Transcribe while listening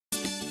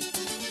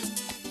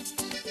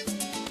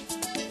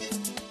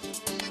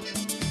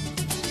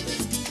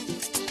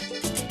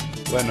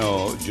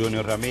Bueno,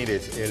 Junior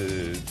Ramírez,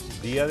 el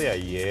día de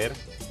ayer,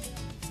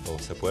 o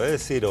se puede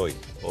decir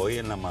hoy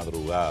en la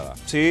madrugada,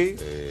 sí.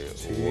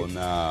 Hubo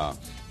una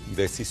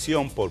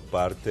decisión por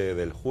parte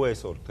del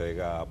juez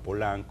Ortega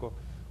Polanco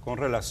con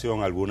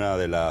relación a algunas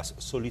de las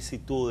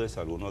solicitudes,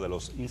 algunos de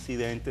los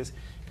incidentes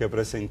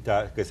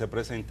que se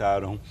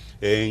presentaron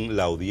en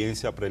la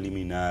audiencia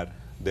preliminar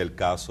del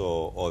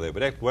caso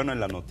Odebrecht. Bueno,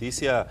 en la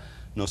noticia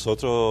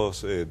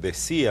nosotros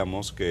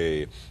decíamos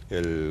que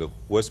el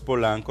juez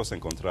Polanco se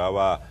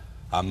encontraba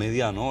a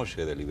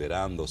medianoche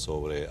deliberando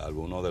sobre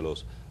algunos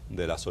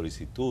de las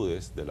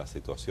solicitudes, de las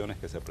situaciones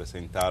que se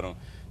presentaron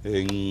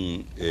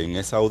en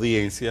esa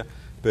audiencia,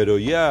 pero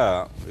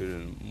ya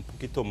un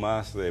poquito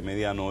más de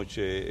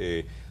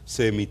medianoche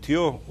se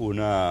emitió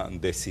una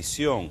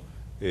decisión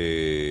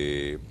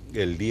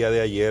el día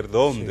de ayer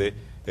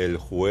donde el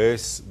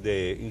juez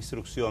de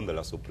instrucción de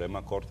la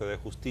Suprema Corte de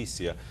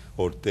Justicia,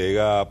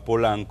 Ortega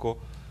Polanco,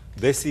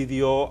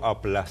 decidió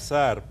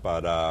aplazar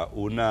para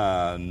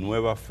una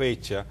nueva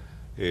fecha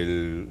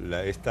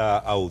esta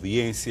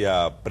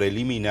audiencia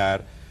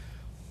preliminar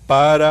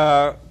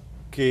para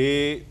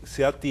que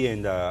se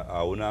atienda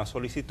a una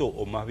solicitud,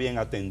 o más bien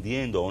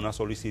atendiendo a una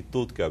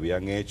solicitud que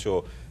habían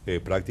hecho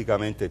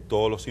prácticamente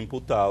todos los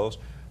imputados,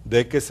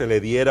 de que se le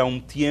diera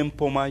un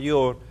tiempo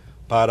mayor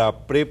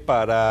para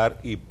preparar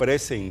y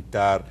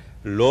presentar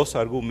los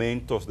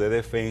argumentos de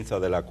defensa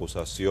de la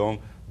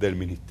acusación del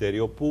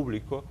Ministerio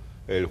Público.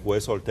 El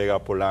juez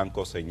Ortega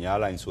Polanco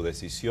señala en su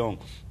decisión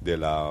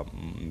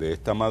de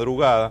esta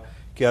madrugada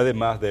que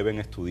además deben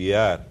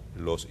estudiar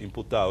los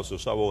imputados,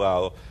 sus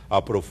abogados,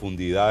 a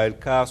profundidad el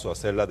caso,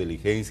 hacer las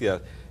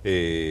diligencias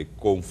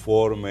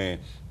conforme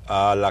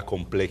a la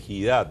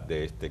complejidad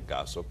de este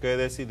caso. ¿Qué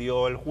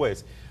decidió el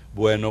juez?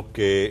 Bueno,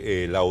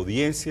 que la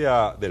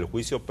audiencia del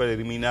juicio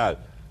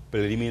preliminar,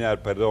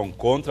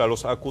 contra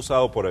los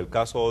acusados por el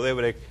caso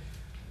Odebrecht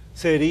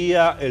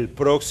sería el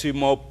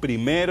próximo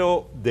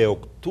 1 de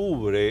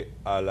octubre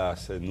a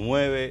las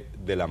 9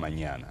 de la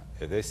mañana.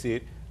 Es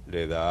decir,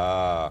 le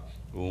da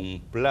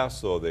un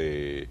plazo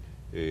de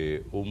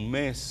un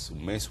mes,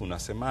 una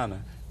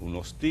semana,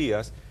 unos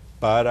días,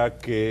 para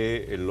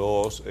que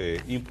los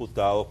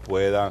imputados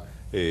puedan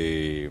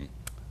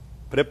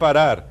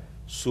preparar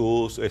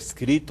sus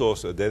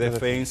escritos de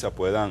defensa,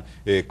 puedan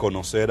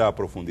conocer a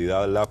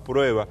profundidad la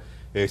prueba.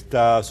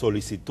 Esta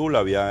solicitud la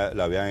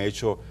habían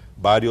hecho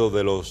varios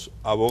de los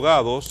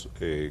abogados,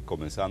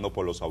 comenzando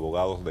por los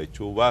abogados de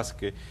Chu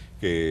Vázquez,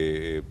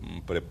 que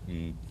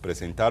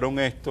presentaron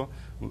esto,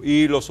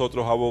 y los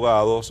otros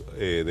abogados,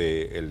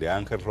 el de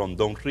Ángel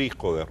Rondón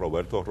Risco, de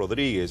Roberto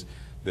Rodríguez,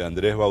 de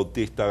Andrés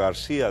Bautista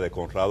García, de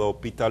Conrado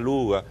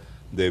Pitaluga,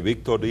 de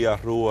Víctor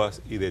Díaz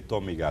Rúas y de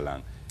Tommy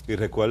Galán. Y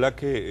recuerda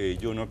que,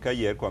 Junior, que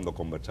ayer cuando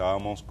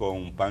conversábamos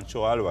con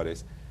Pancho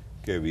Álvarez,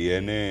 que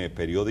viene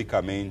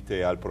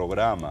periódicamente al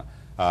programa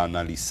a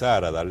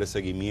analizar, a darle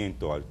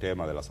seguimiento al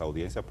tema de las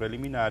audiencias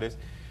preliminares,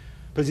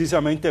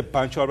 precisamente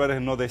Pancho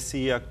Álvarez nos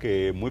decía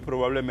que muy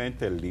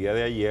probablemente el día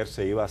de ayer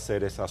se iba a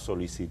hacer esa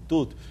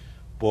solicitud,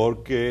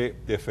 porque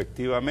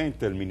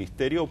efectivamente el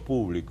Ministerio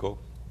Público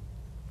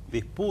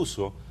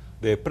dispuso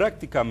de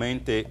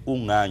prácticamente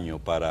un año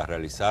para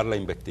realizar la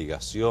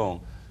investigación,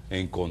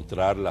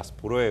 encontrar las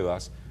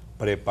pruebas,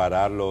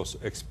 preparar los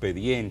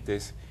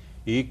expedientes,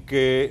 y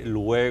que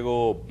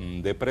luego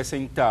de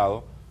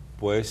presentado,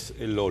 pues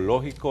lo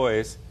lógico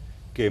es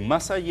que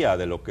más allá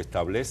de lo que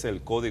establece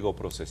el Código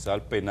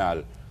Procesal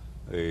Penal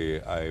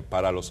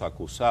para los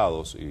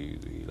acusados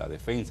y la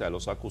defensa de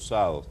los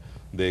acusados,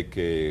 de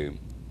que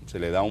se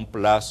le da un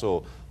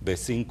plazo de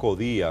 5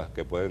 días,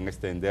 que pueden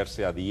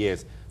extenderse a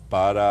 10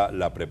 para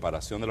la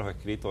preparación de los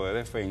escritos de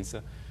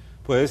defensa,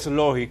 pues es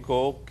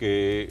lógico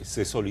que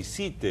se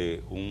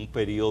solicite un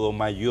periodo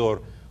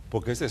mayor,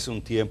 porque ese es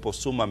un tiempo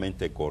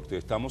sumamente corto.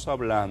 Estamos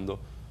hablando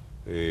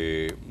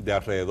de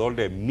alrededor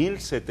de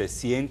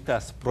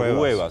 1.700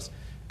 pruebas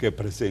que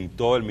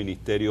presentó el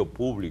Ministerio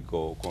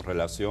Público con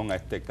relación a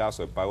este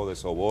caso de pago de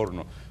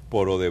soborno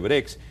por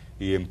Odebrecht,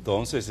 y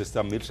entonces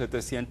estas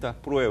 1.700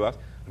 pruebas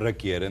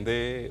requieren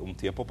de un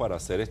tiempo para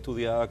ser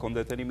estudiadas con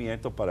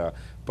detenimiento,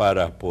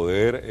 para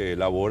poder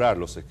elaborar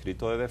los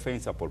escritos de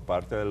defensa por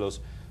parte de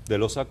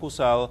los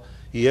acusados,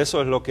 y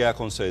eso es lo que ha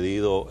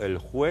concedido el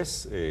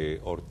juez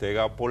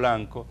Ortega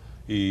Polanco.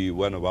 Y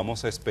bueno,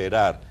 vamos a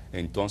esperar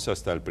entonces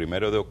hasta el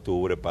 1 de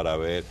octubre para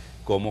ver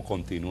cómo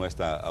continúa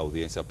esta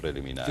audiencia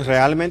preliminar.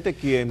 Realmente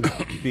quien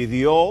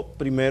pidió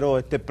primero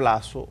este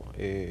plazo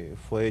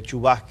fue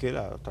Chu Vázquez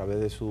a través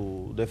de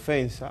su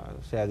defensa.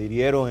 Se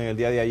adhirieron en el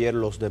día de ayer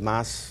los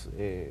demás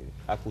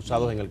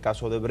acusados en el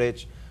caso de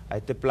Odebrecht a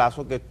este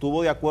plazo, que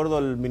estuvo de acuerdo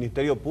el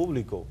Ministerio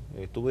Público,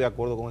 estuvo de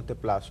acuerdo con este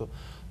plazo,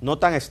 no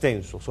tan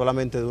extenso,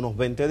 solamente de unos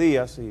 20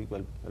 días, y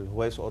el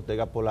juez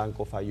Ortega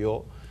Polanco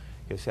falló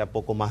que sea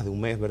poco más de un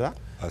mes, ¿verdad?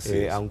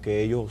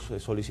 Aunque ellos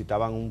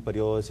solicitaban un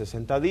periodo de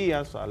 60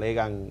 días,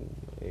 alegan,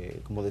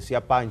 como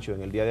decía Pancho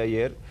en el día de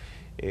ayer,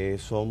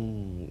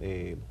 son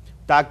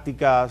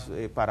tácticas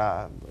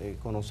para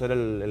conocer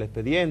el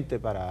expediente,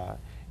 para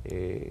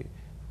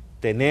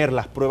tener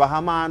las pruebas a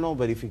mano,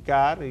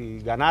 verificar y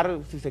ganar,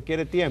 si se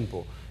quiere,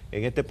 tiempo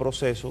en este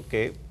proceso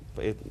que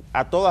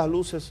a todas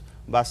luces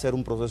va a ser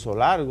un proceso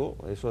largo.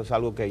 Eso es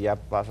algo que ya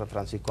pasa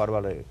Francisco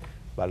Álvarez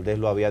Valdés,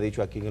 lo había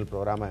dicho aquí en el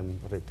programa en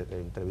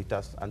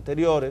entrevistas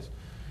anteriores,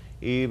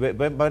 y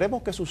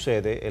veremos qué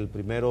sucede el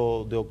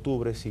 1 de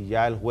octubre, si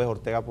ya el juez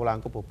Ortega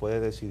Polanco pues puede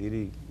decidir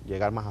y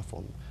llegar más a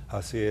fondo.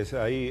 Así es,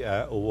 ahí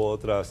hubo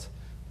otras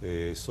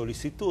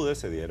solicitudes,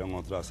 se dieron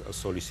otras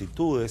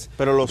solicitudes,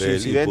 pero los del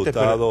incidentes,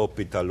 diputado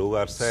Pitalú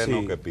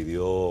Garceno, sí, que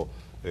pidió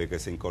que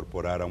se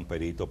incorporara un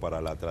perito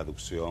para la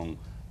traducción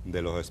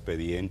de los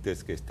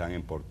expedientes que están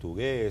en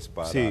portugués,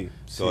 para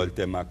todo el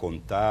tema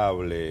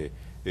contable,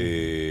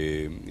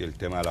 el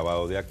tema de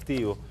lavado de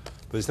activos.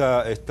 Pues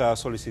esta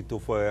solicitud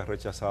fue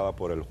rechazada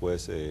por el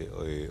juez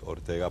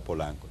Ortega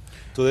Polanco.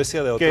 Tú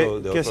decías de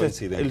otro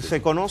incidente.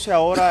 Se conoce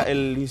ahora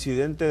el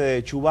incidente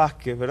de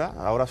Chubasque, ¿verdad?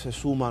 Ahora se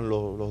suman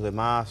los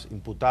demás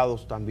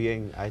imputados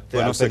también a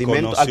este, al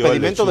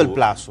pedimento del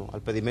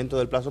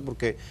plazo,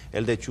 porque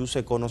el de Chu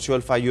se conoció,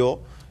 él falló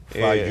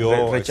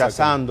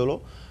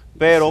rechazándolo.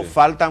 Pero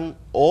faltan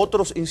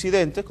otros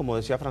incidentes, como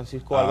decía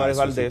Francisco Álvarez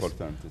Valdés, o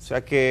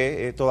sea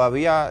que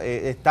todavía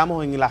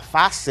estamos en la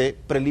fase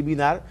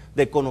preliminar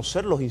de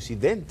conocer los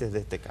incidentes de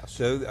este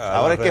caso.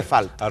 Ahora es que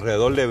falta.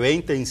 Alrededor de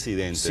 20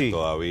 incidentes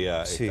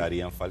todavía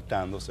estarían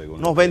faltando, según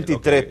unos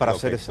 23 para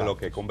ser exacto. Lo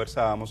que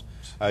conversábamos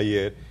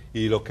ayer,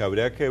 y lo que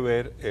habría que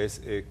ver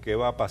es qué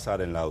va a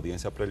pasar en la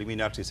audiencia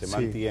preliminar si se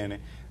mantiene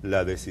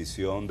la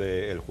decisión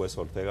del juez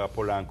Ortega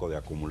Polanco de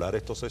acumular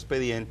estos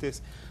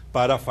expedientes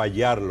para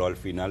fallarlo al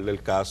final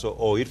del caso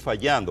o ir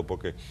fallando,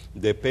 porque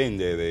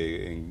depende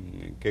de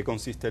en qué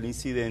consiste el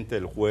incidente.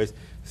 El juez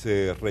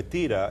se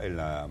retira en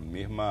la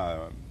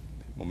misma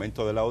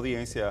momento de la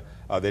audiencia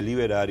a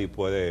deliberar y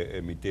puede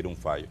emitir un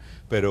fallo.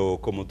 Pero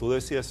como tú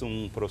decías, es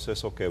un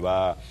proceso que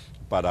va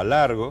para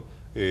largo.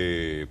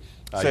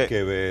 Hay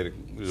que ver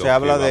lo que va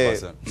a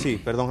pasar.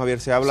 Sí, perdón, Javier,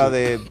 se habla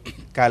de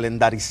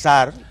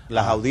calendarizar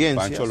las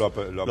audiencias. Pancho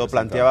lo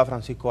planteaba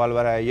Francisco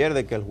Álvarez ayer,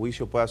 de que el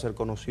juicio pueda ser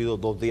conocido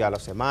 2 días a la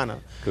semana.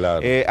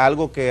 Claro.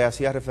 Algo que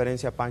hacía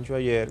referencia a Pancho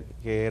ayer,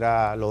 que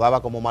lo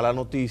daba como mala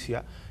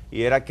noticia,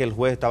 y era que el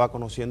juez estaba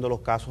conociendo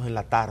los casos en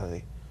la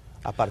tarde.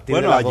 A partir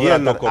de las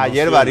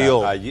ayer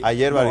varió.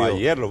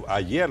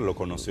 Ayer lo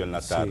conoció en la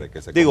tarde. Sí. Que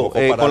se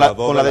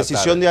con la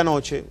decisión de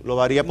anoche lo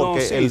varía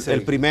porque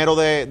el 1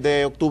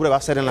 de octubre va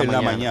a ser en la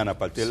mañana. A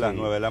partir de las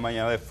 9 de la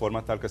mañana, de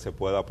forma tal que se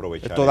pueda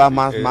aprovechar. Esto da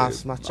más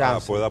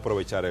chance. Pueda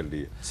aprovechar el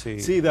día.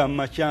 Sí, da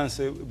más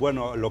chance.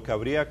 Bueno, lo que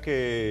habría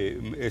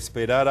que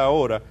esperar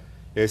ahora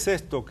es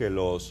esto, que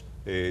los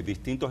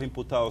distintos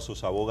imputados,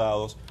 sus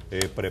abogados,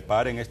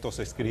 preparen estos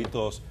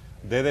escritos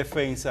de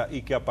defensa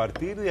y que a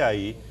partir de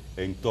ahí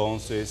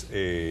entonces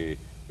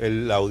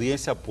la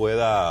audiencia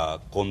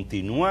pueda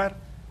continuar,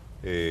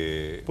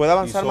 puede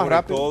avanzar más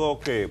rápido, todo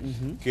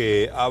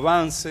que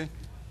avance,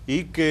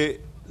 y que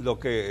lo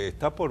que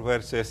está por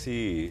verse es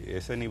si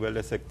ese nivel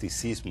de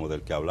escepticismo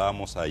del que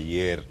hablábamos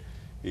ayer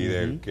y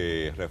del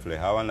que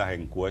reflejaban las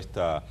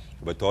encuestas,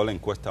 sobre todo la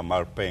encuesta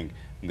Marpen,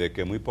 de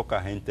que muy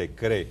poca gente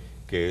cree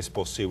que es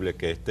posible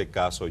que este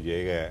caso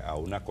llegue a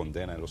una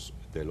condena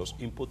de los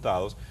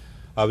imputados.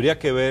 Habría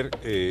que ver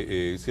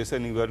si ese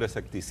nivel de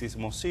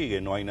escepticismo sigue.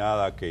 No hay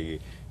nada que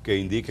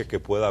indique que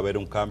pueda haber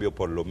un cambio,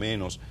 por lo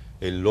menos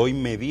en lo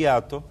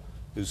inmediato,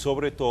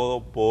 sobre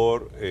todo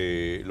por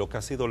lo que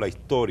ha sido la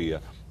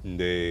historia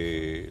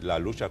de la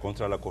lucha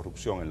contra la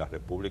corrupción en la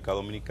República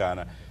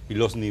Dominicana y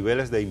los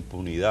niveles de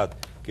impunidad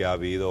que ha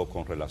habido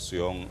con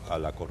relación a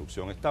la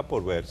corrupción. Está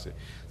por verse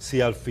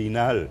si al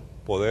final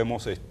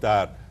podemos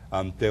estar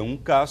ante un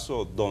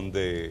caso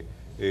donde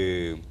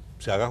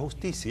se haga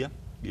justicia,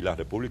 y la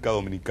República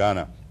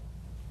Dominicana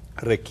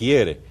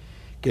requiere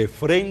que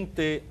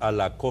frente a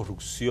la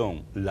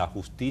corrupción la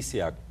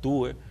justicia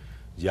actúe.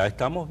 Ya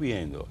estamos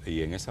viendo,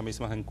 y en esas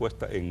mismas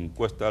encuestas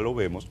lo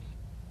vemos,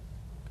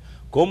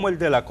 cómo el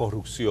de la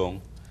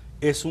corrupción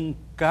es un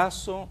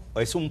caso,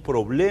 es un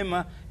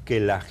problema que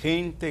la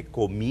gente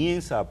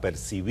comienza a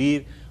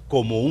percibir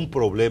como un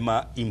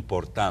problema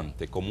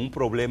importante, como un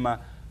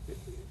problema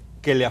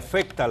que le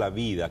afecta a la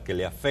vida, que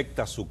le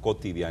afecta a su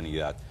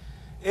cotidianidad.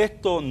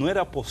 Esto no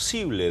era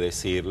posible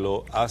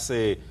decirlo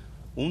hace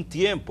un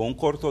tiempo, un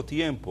corto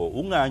tiempo,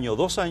 1 año,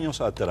 2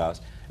 años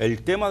atrás.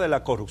 El tema de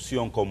la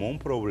corrupción como un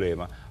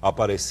problema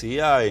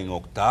aparecía en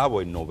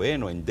 8º, en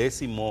 9º, en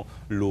 10º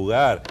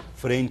lugar,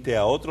 frente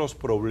a otros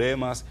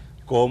problemas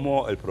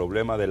como el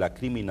problema de la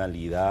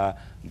criminalidad,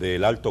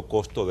 del alto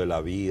costo de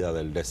la vida,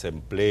 del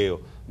desempleo,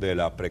 de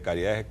las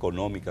precariedades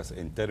económicas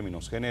en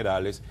términos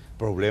generales,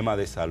 problema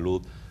de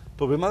salud. El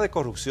problema de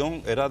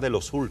corrupción era de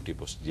los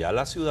últimos. Ya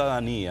la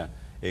ciudadanía,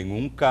 en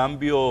un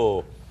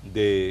cambio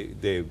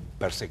de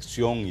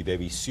percepción y de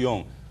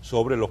visión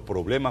sobre los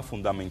problemas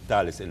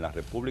fundamentales en la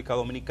República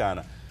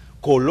Dominicana,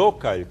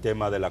 coloca el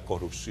tema de la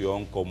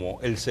corrupción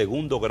como el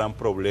segundo gran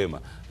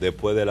problema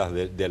después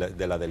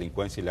de la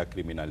delincuencia y la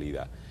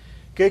criminalidad.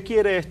 ¿Qué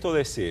quiere esto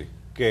decir?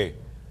 Que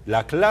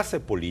la clase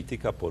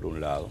política, por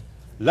un lado,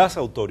 las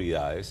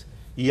autoridades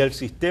y el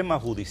sistema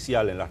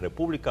judicial en la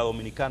República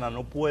Dominicana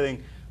no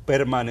pueden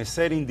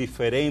permanecer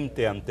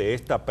indiferente ante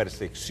esta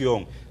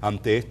percepción,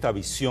 ante esta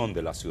visión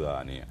de la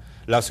ciudadanía.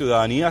 La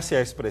ciudadanía se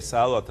ha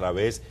expresado a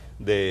través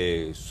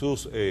de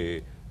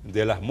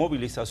de las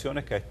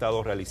movilizaciones que ha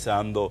estado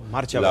realizando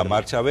la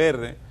Marcha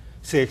Verde,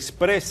 se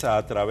expresa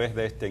a través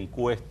de esta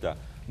encuesta,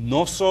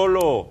 no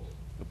solo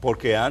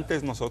porque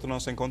antes nosotros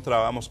nos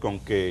encontrábamos con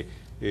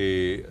que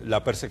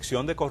la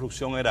percepción de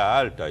corrupción era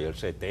alta y el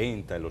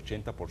 70, el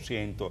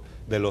 80%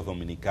 de los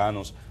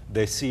dominicanos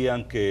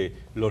decían que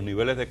los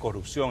niveles de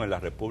corrupción en la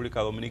República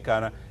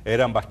Dominicana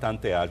eran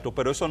bastante altos,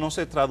 pero eso no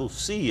se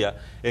traducía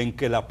en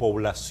que la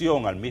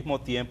población al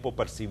mismo tiempo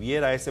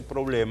percibiera ese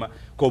problema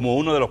como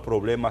uno de los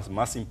problemas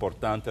más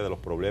importantes, de los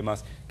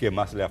problemas que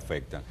más le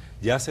afectan.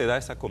 Ya se da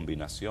esa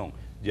combinación,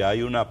 ya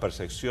hay una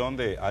percepción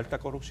de alta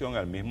corrupción y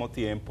al mismo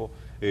tiempo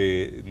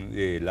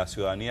la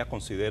ciudadanía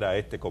considera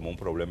como un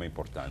problema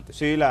importante.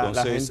 Sí, Entonces,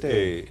 la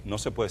gente, no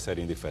se puede ser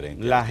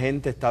indiferente. La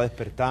gente está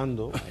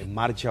despertando.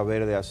 Marcha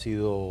Verde ha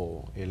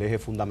sido el eje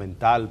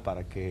fundamental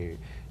para que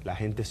la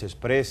gente se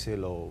exprese.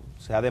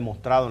 Se ha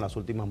demostrado en las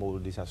últimas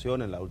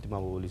movilizaciones, la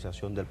última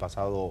movilización del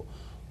pasado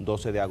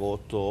 12 de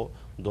agosto,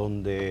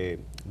 donde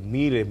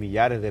miles,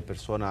 millares de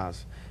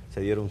personas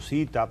se dieron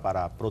cita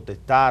para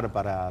protestar,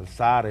 para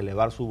alzar,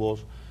 elevar su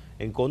voz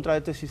en contra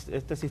de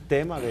este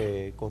sistema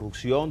de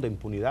corrupción, de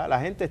impunidad.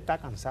 La gente está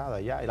cansada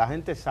ya, y la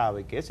gente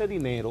sabe que ese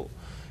dinero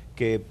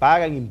que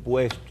pagan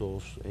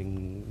impuestos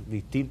en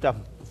distintas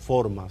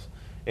formas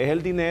es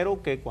el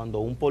dinero que cuando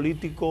un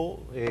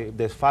político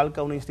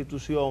desfalca una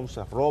institución,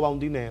 se roba un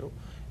dinero,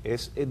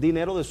 es el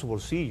dinero de su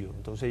bolsillo.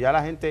 Entonces ya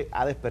la gente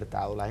ha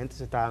despertado, la gente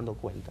se está dando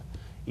cuenta.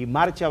 Y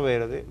Marcha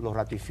Verde lo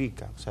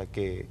ratifica, o sea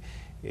que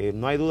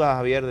no hay duda,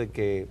 Javier, de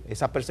que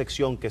esa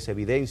percepción que se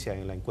evidencia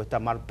en la encuesta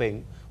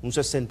Marpen, un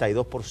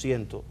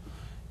 62%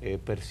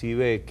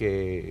 percibe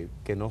que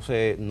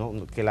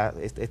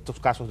estos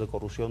casos de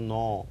corrupción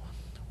no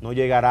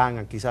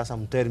llegarán quizás a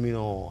un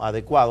término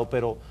adecuado,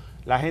 pero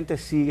la gente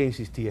sigue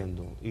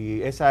insistiendo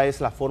y esa es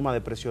la forma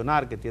de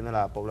presionar que tiene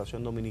la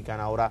población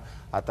dominicana ahora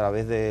a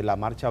través de la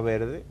Marcha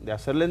Verde, de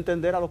hacerle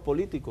entender a los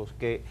políticos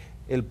que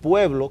el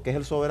pueblo, que es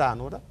el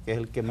soberano, ¿verdad?, que es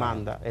el que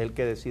manda, es el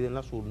que decide en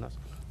las urnas,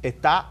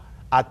 está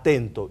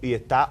atento y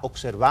está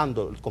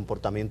observando el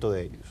comportamiento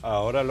de ellos.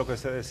 Ahora lo que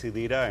se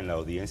decidirá en la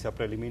audiencia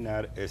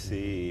preliminar es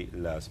si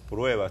las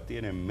pruebas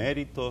tienen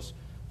méritos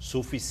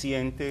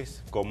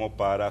suficientes como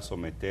para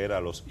someter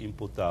a los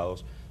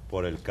imputados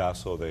por el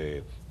caso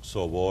de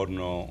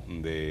soborno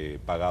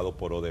pagado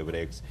por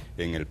Odebrecht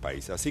en el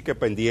país. Así que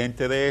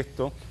pendiente de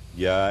esto,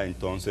 ya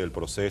entonces el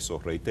proceso,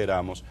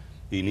 reiteramos,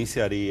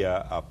 iniciaría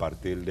a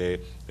partir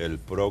del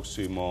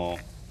próximo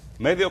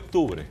mes de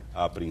octubre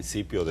a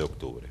principios de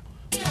octubre.